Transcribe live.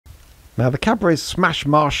Now, the Cadburys Smash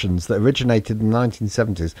Martians that originated in the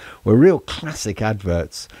 1970s were real classic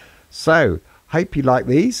adverts. So, hope you like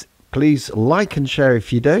these. Please like and share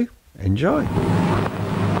if you do. Enjoy.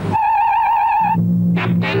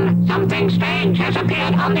 Captain, something strange has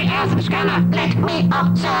appeared on the Earth scanner. Let me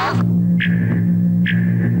observe.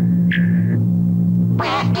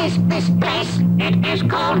 Where is this place? It is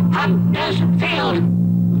called Hunter's Field.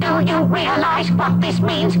 Do you realize what this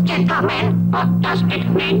means, gentlemen? What does it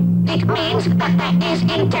mean? It means that there is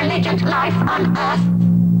intelligent life on Earth.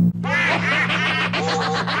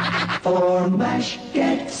 For mash,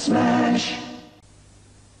 get smash.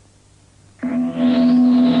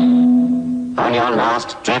 On your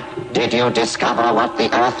last trip, did you discover what the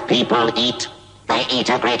Earth people eat? They eat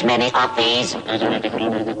a great many of these.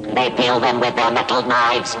 They peel them with their metal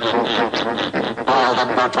knives. Boil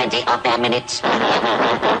them for 20 of their minutes.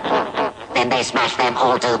 Then they smash them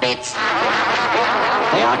all to bits.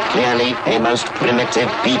 They are clearly a most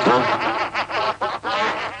primitive people.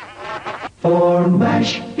 For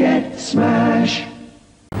mash, get smash.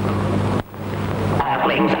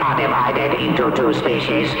 Earthlings are divided into two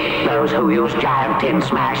species. Those who use giant tin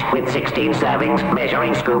smash with 16 servings,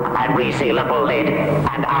 measuring scoop and resealable lid.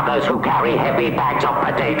 And others who carry heavy bags of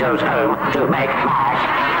potatoes home to make mash.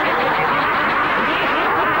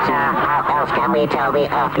 Sir, how else can we tell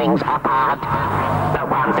the Earthlings apart? The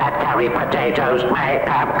ones that carry potatoes may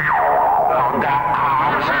have longer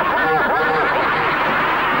arms.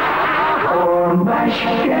 For mash,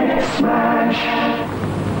 get smash.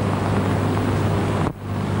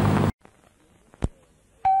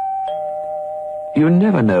 You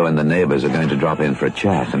never know when the neighbors are going to drop in for a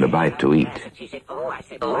chat and a bite to eat. She said, oh, I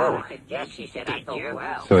said, oh. Yes, she said, I thought,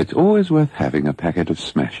 well. So it's always worth having a packet of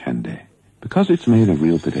Smash handy. Because it's made of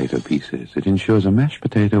real potato pieces, it ensures a mashed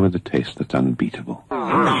potato with a taste that's unbeatable.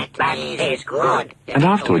 That is good. And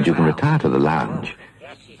afterward you can retire to the lounge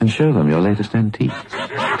and show them your latest antique.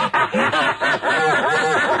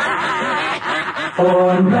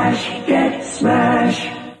 For mash, get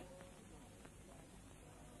smash.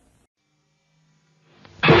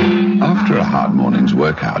 After a hard morning's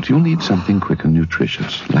workout, you'll need something quick and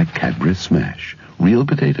nutritious, like Cadburys Smash. Real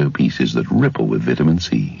potato pieces that ripple with vitamin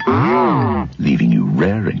C, leaving you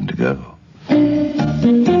raring to go. For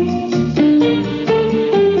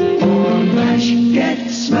mash, get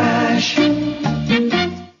smash.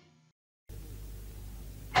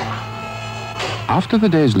 After the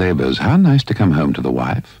day's labors, how nice to come home to the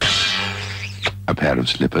wife, a pair of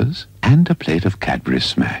slippers, and a plate of Cadburys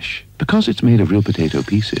Smash. Because it's made of real potato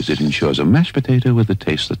pieces, it ensures a mashed potato with a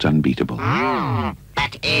taste that's unbeatable.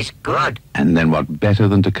 That is good. And then what better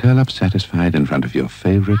than to curl up satisfied in front of your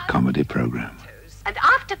favorite comedy program? And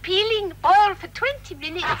after peeling all for 20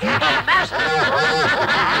 minutes, mash.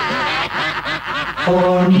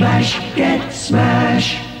 For mash, get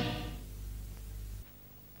smash.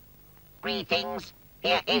 Greetings.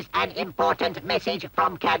 Here is an important message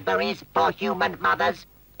from Cadbury's for human mothers.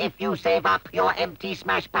 If you save up your empty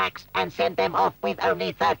smash packs and send them off with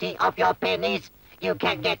only 30 of your pennies, you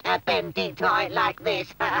can get a bendy toy like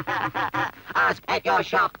this. Ask at your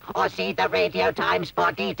shop or see the Radio Times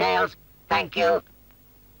for details. Thank you.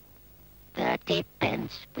 30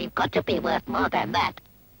 pence. We've got to be worth more than that.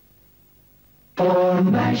 For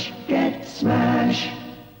mash, get smash.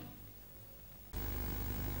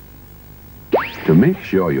 To make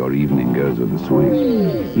sure your evening goes with a swing,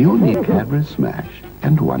 you'll need Cadburys Smash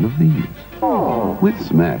and one of these. With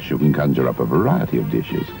Smash, you can conjure up a variety of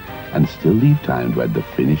dishes and still leave time to add the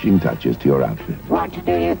finishing touches to your outfit. What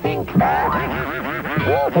do you think? For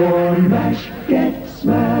mash, get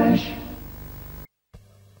smash.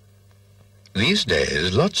 These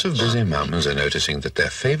days, lots of busy mums are noticing that their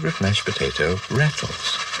favorite mashed potato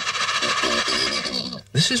rattles.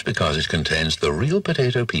 This is because it contains the real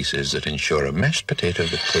potato pieces that ensure a mashed potato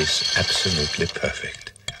that tastes absolutely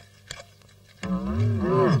perfect.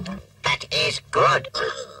 That is good.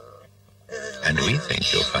 And we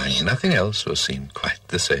think you'll find nothing else will seem quite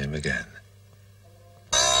the same again.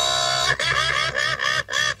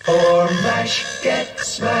 For mash, get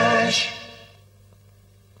smash.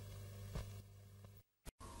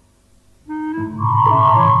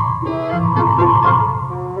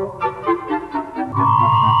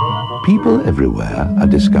 People everywhere are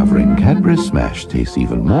discovering Cadburys Smash tastes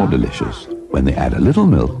even more delicious when they add a little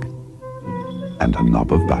milk and a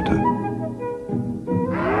knob of butter.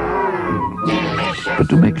 But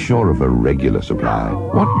to make sure of a regular supply,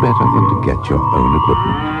 what better than to get your own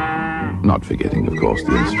equipment? Not forgetting, of course,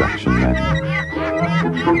 the instruction manual.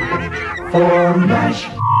 For mash,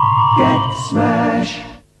 get smash.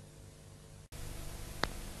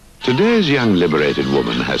 Today's young liberated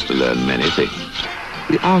woman has to learn many things.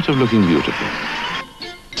 The art of looking beautiful.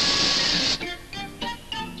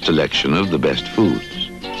 Selection of the best foods.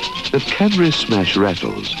 The Cadburys Smash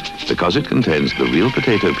rattles because it contains the real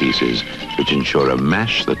potato pieces which ensure a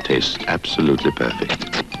mash that tastes absolutely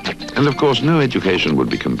perfect. And of course, no education would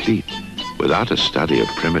be complete without a study of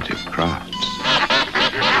primitive crafts.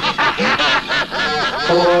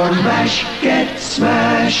 For mash, get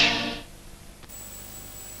smash.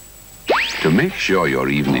 To make sure your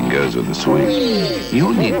evening goes with a swing,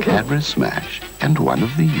 you'll need Cadburys Smash and one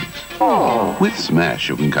of these. With Smash,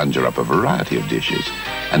 you can conjure up a variety of dishes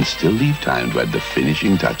and still leave time to add the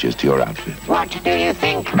finishing touches to your outfit. What do you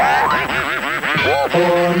think? For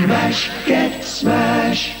mash, get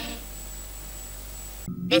smash.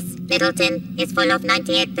 This little tin is full of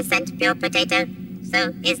 98% pure potato.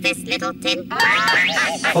 So is this little tin.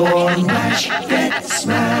 For mash, get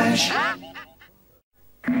smash.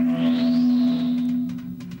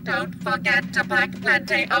 Don't forget to pack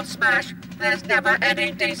plenty of Smash. There's never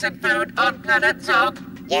any decent food on planet Zog.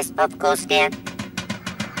 Yes, of course, dear.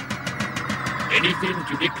 Anything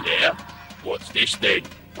to declare? What's this then?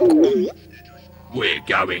 We're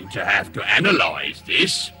going to have to analyse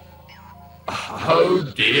this.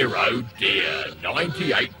 Oh dear,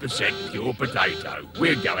 98% pure potato.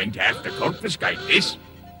 We're going to have to confiscate this.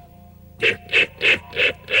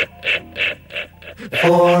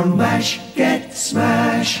 For mash, get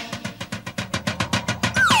smash.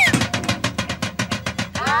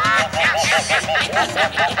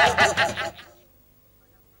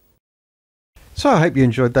 So I hope you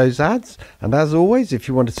enjoyed those ads, and as always, if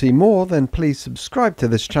you want to see more, then please subscribe to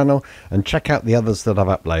this channel and check out the others that I've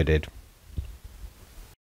uploaded.